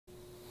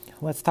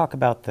let's talk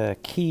about the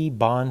key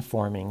bond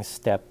forming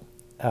step.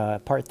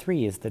 Part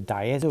 3 is the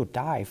diazo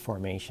dye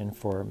formation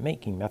for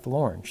making methyl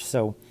orange.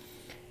 So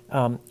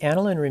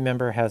aniline,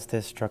 remember, has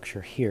this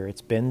structure here.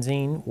 It's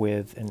benzene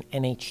with an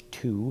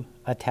NH2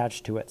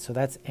 attached to it. So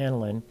that's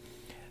aniline.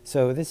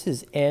 So this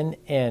is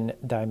NN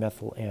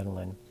dimethyl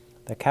aniline.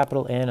 The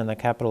capital N and the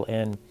capital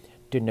N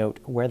denote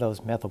where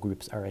those methyl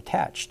groups are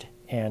attached.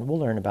 And we'll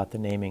learn about the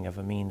naming of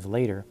amines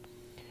later.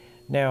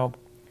 Now,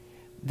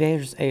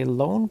 there's a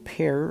lone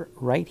pair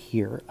right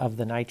here of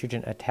the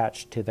nitrogen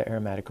attached to the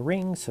aromatic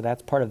ring, so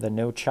that's part of the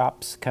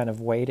no-chops kind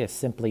of way to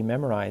simply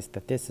memorize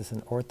that this is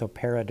an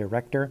ortho-para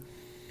director.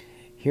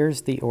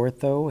 Here's the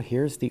ortho,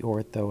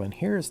 and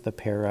here's the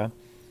para.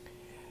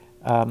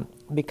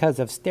 Because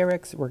of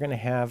sterics, we're going to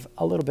have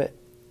a little bit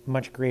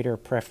much greater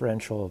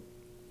preferential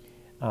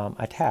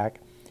attack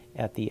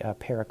at the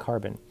para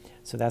carbon.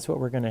 So that's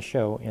what we're going to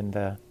show in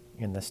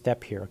the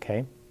step here,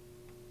 okay?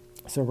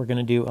 So we're going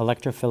to do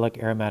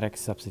electrophilic aromatic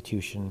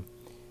substitution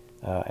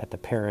at the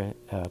para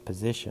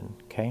position,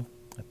 okay?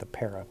 At the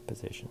para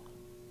position.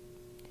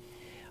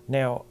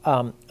 Now,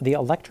 the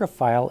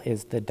electrophile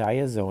is the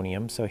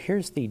diazonium. So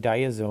here's the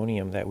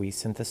diazonium that we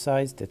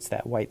synthesized. It's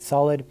that white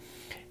solid.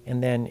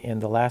 And then in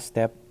the last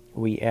step,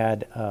 we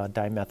add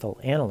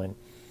dimethyl aniline.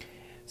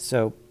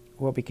 So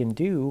what we can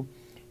do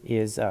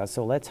is,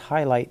 so let's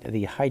highlight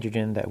the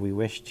hydrogen that we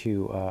wish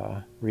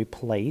to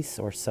replace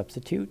or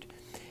substitute.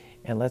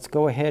 And let's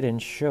go ahead and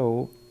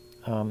show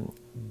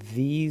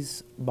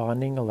these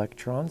bonding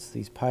electrons,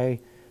 this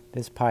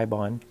pi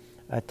bond,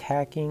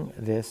 attacking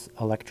this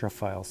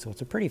electrophile. So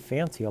it's a pretty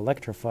fancy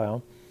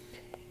electrophile,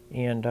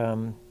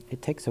 and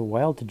it takes a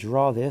while to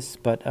draw this,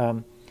 but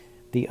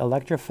the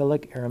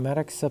electrophilic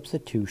aromatic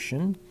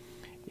substitution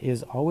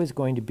is always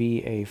going to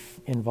be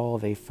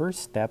involve a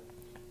first step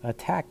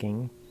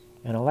attacking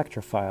an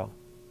electrophile.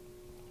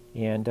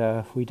 And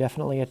we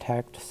definitely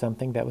attacked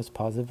something that was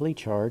positively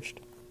charged.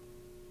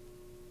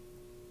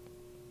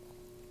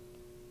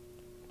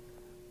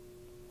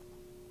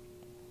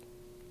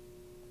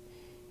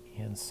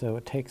 And so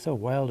it takes a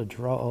while to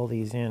draw all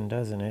these in,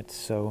 doesn't it?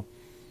 So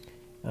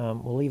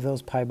we'll leave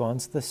those pi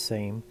bonds the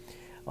same.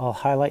 I'll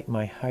highlight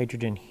my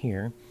hydrogen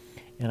here,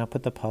 and I'll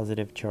put the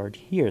positive charge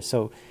here.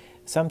 So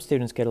some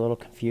students get a little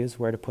confused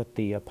where to put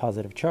the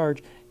positive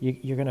charge.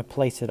 You're going to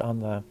place it on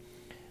the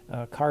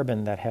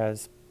carbon that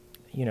has,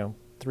 you know,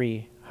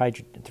 three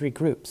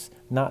groups,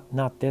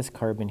 not this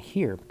carbon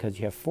here, because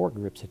you have 4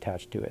 groups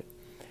attached to it.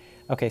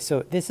 Okay,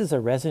 so this is a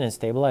resonance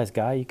stabilized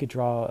guy. You could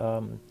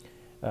draw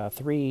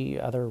 3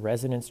 other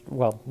resonance,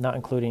 well, not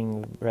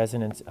including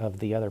resonance of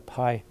the other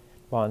pi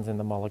bonds in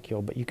the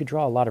molecule, but you could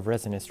draw a lot of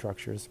resonance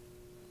structures.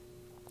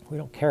 We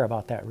don't care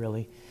about that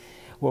really.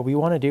 What we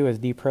want to do is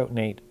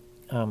deprotonate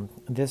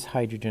this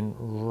hydrogen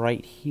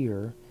right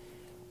here.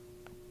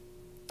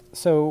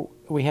 So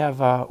we have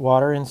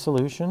water in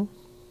solution,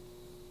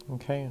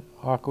 okay,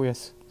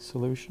 aqueous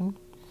solution,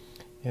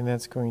 and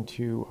that's going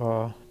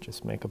to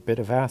just make a bit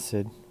of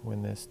acid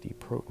when this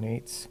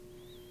deprotonates.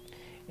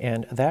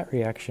 And that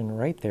reaction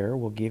right there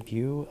will give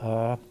you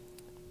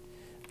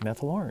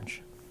methyl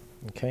orange,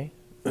 okay?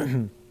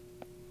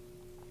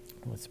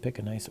 Let's pick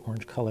a nice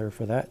orange color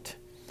for that,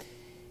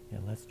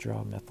 and let's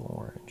draw methyl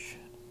orange.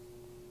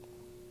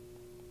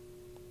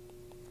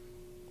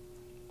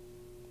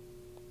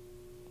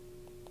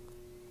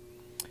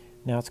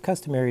 Now it's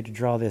customary to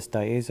draw this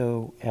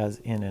diazo as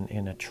in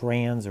a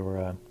trans or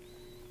a,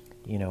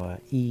 you know, a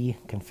E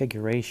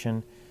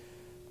configuration,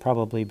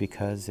 probably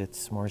because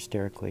it's more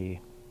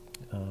sterically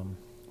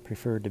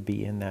preferred to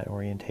be in that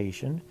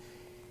orientation.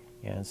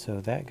 And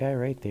so that guy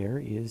right there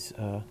is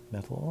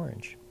methyl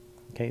orange.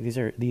 Okay, these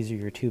are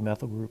your 2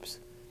 methyl groups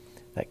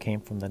that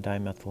came from the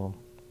dimethyl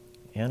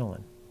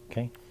aniline.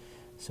 Okay,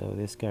 so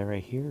this guy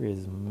right here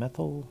is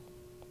methyl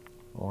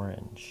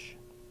orange.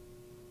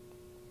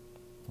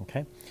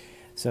 Okay,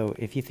 so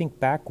if you think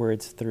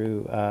backwards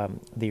through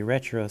the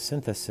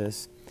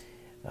retrosynthesis,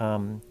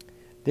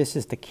 this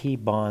is the key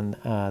bond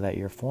that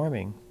you're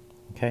forming.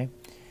 Okay,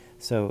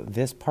 so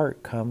this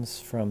part comes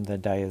from the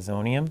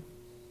diazonium,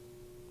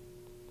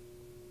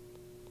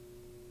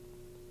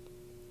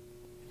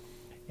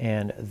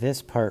 and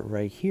this part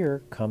right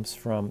here comes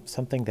from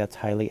something that's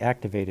highly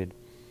activated.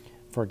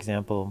 For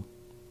example,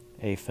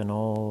 a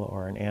phenol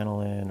or an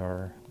aniline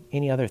or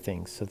any other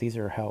things. So these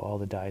are how all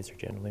the dyes are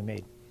generally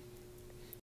made.